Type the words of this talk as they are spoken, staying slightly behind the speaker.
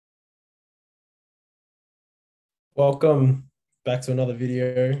Welcome back to another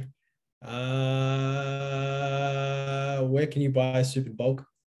video. Where can you buy soup in bulk?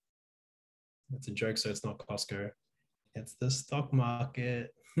 It's a joke, so it's not Costco. It's the stock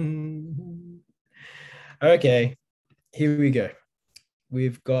market. Okay, here we go.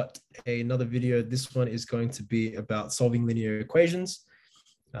 We've got another video. This one is going to be about solving linear equations.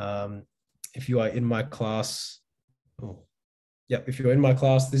 Um, if you are in my class, oh, yeah, if you're in my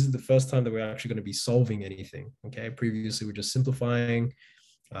class, this is the first time that we're actually going to be solving anything. Okay, previously we're just simplifying.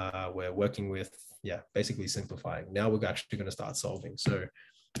 We're working with, basically simplifying. Now we're actually going to start solving. So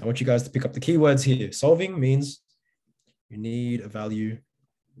I want you guys to pick up the keywords here. Solving means you need a value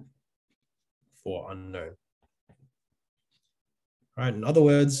for unknown. All right, in other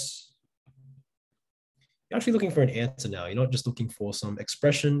words, you're actually looking for an answer now. You're not just looking for some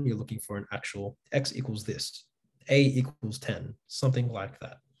expression. You're looking for an actual x equals this, a equals 10, something like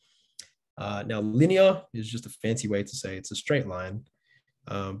that. Now, linear is just a fancy way to say it's a straight line.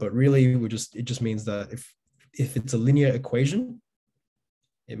 But really, it just means that if it's a linear equation,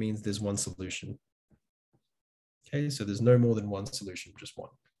 it means there's one solution. Okay, so there's no more than one solution, just one.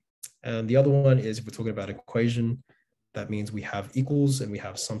 And the other one is if we're talking about equation, that means we have equals and we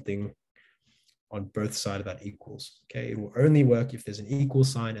have something on both sides of that equals. Okay, it will only work if there's an equal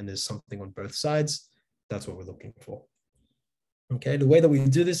sign and there's something on both sides. That's what we're looking for. Okay, the way that we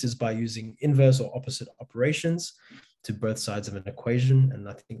do this is by using inverse or opposite operations to both sides of an equation. And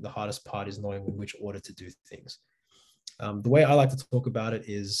I think the hardest part is knowing in which order to do things. The way I like to talk about it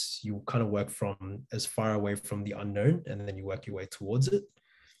is you kind of work from as far away from the unknown and then you work your way towards it.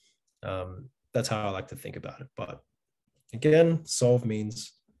 That's how I like to think about it. But again, solve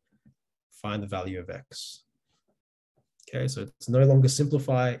means find the value of x. Okay, so it's no longer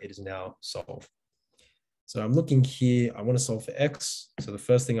simplify, it is now solve. So I'm looking here, I want to solve for x. So the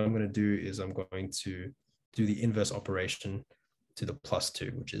first thing I'm going to do is I'm going to do the inverse operation to the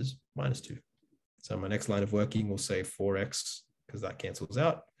 +2, which is -2. So my next line of working will say 4x because that cancels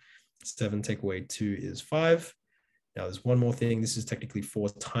out. 7 take away 2 is 5. Now there's one more thing. This is technically 4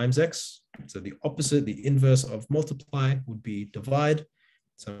 times x. So the opposite, the inverse of multiply would be divide.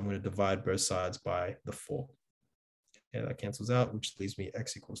 So I'm going to divide both sides by the 4. Okay, that cancels out, which leaves me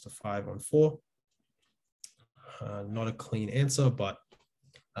x equals to 5 on 4. Not a clean answer, but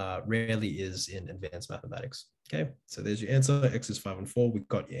rarely is in advanced mathematics. Okay, so there's your answer. X is 5 on 4. We've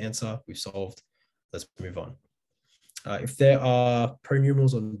got your answer. We've solved. Let's move on. If there are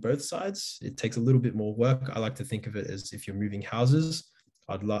pronumerals on both sides, it takes a little bit more work. I like to think of it as if you're moving houses,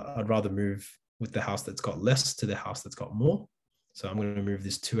 I'd rather move with the house that's got less to the house that's got more. So I'm going to move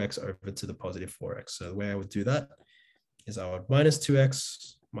this 2x over to the positive 4x. So the way I would do that is I would minus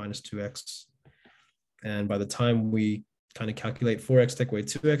 2x, minus 2x. And by the time we kind of calculate 4x take away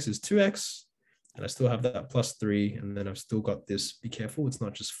 2x is 2x. And I still have that +3. And then I've still got this, be careful, it's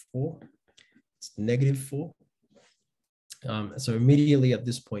not just 4. It's -4. So immediately at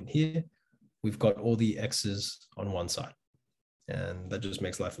this point here, we've got all the x's on one side. And that just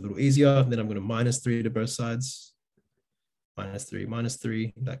makes life a little easier. And then I'm going to -3 to both sides. -3,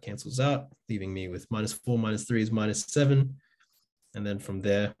 -3, that cancels out, leaving me with -4 -3 is -7. And then from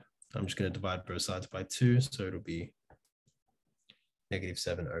there, I'm just going to divide both sides by 2. So it'll be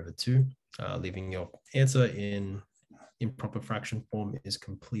 -7 over 2, leaving your answer in improper fraction form is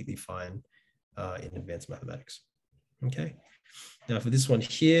completely fine in advanced mathematics. Okay, now for this one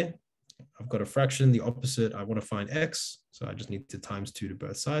here, I've got a fraction, the opposite, I want to find x, so I just need to times 2 to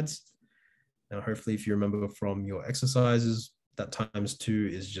both sides. Now, hopefully, if you remember from your exercises, that times 2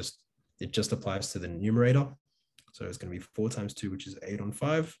 is it just applies to the numerator. So it's going to be 4 times 2, which is 8 on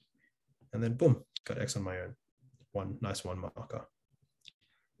 5. And then boom, got x on my own. One nice one marker.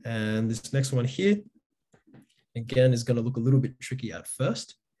 And this next one here, again, is going to look a little bit tricky at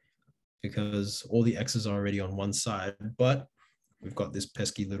first because all the x's are already on one side, but we've got this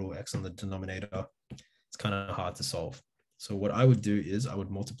pesky little x on the denominator. It's kind of hard to solve. So what I would do is I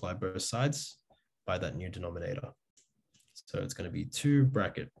would multiply both sides by that new denominator. So it's going to be 2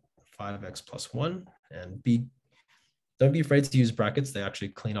 bracket 5x plus 1, and don't be afraid to use brackets. They actually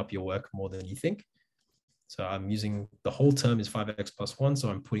clean up your work more than you think. So I'm using the whole term is 5x plus 1, so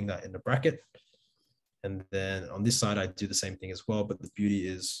I'm putting that in a bracket. And then on this side, I do the same thing as well, but the beauty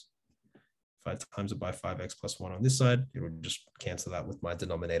is if I times it by 5x plus 1 on this side, it will just cancel that with my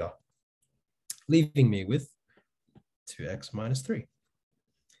denominator, leaving me with 2x minus 3.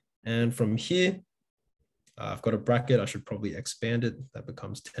 And from here, I've got a bracket. I should probably expand it. That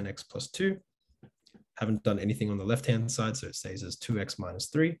becomes 10x plus 2. Haven't done anything on the left-hand side, so it stays as 2x minus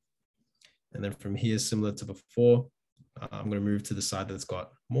 3. And then from here, similar to before, I'm going to move to the side that's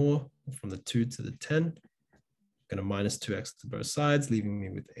got more, from the 2 to the 10. going to minus 2x to both sides, leaving me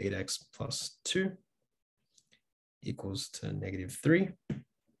with 8x plus 2 equals to negative 3.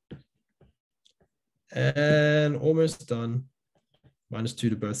 And almost done. Minus 2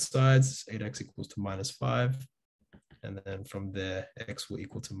 to both sides, 8x equals to minus 5. And then from there, x will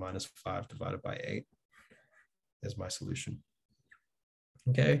equal to minus 5 divided by 8. There's my solution.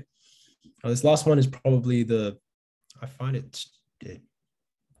 Okay. Now this last one is probably I find it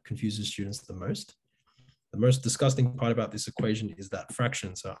confuses students the most. The most disgusting part about this equation is that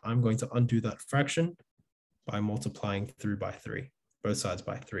fraction. So I'm going to undo that fraction by multiplying through by 3, both sides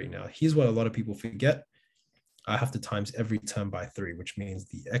by 3. Now, here's what a lot of people forget. I have to times every term by 3, which means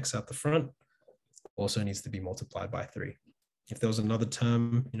the x at the front also needs to be multiplied by 3. If there was another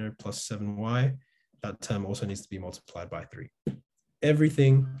term, plus 7y, that term also needs to be multiplied by 3.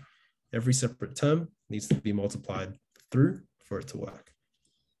 Everything, every separate term needs to be multiplied through for it to work.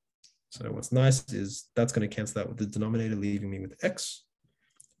 So what's nice is that's going to cancel out with the denominator, leaving me with x.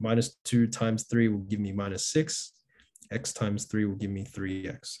 Minus 2 times 3 will give me minus 6. X times 3 will give me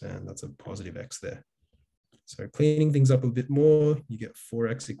 3x, and that's a positive x there. So cleaning things up a bit more, you get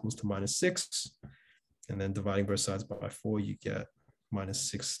 4x equals to minus 6. And then dividing both sides by 4, you get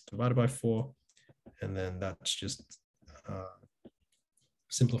minus 6 divided by 4. And then that's just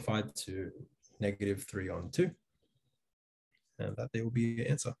simplified to negative 3 on 2. And that there will be your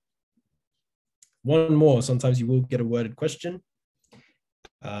answer. One more, sometimes you will get a worded question.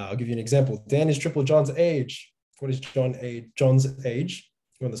 I'll give you an example. Dan is triple John's age. What is John's age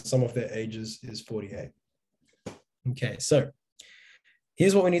when the sum of their ages is 48? Okay, so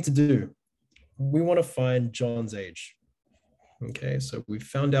here's what we need to do. We want to find John's age. Okay, so we've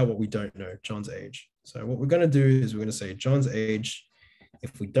found out what we don't know, John's age. So what we're going to do is we're going to say John's age.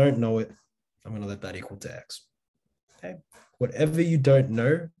 If we don't know it, I'm going to let that equal to x. Okay, whatever you don't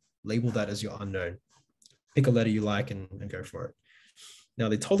know, label that as your unknown. Pick a letter you like and go for it. Now,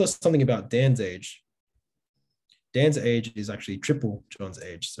 they told us something about Dan's age. Dan's age is actually triple John's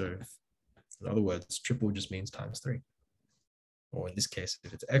age. So in other words, triple just means times 3. Or in this case,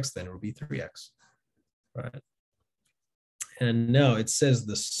 if it's x, then it will be 3x, right? And now it says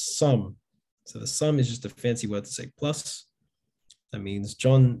the sum. So the sum is just a fancy word to say plus. That means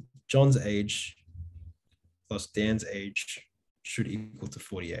John's age plus Dan's age should equal to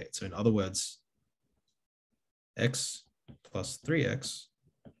 48. So in other words, x plus 3x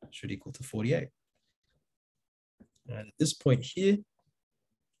should equal to 48. And at this point here,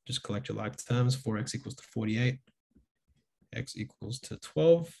 just collect your like terms. 4x equals to 48. X equals to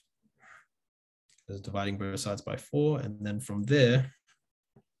 12. There's dividing both sides by 4. And then from there,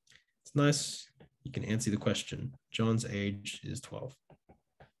 it's nice. You can answer the question. John's age is 12.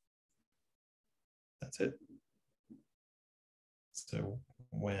 That's it. So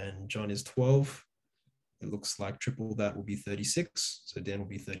when John is 12, it looks like triple that will be 36. So Dan will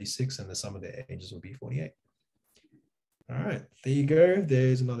be 36 and the sum of their ages will be 48. All right, there you go.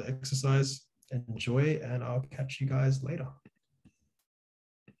 There's another exercise. Enjoy, and I'll catch you guys later.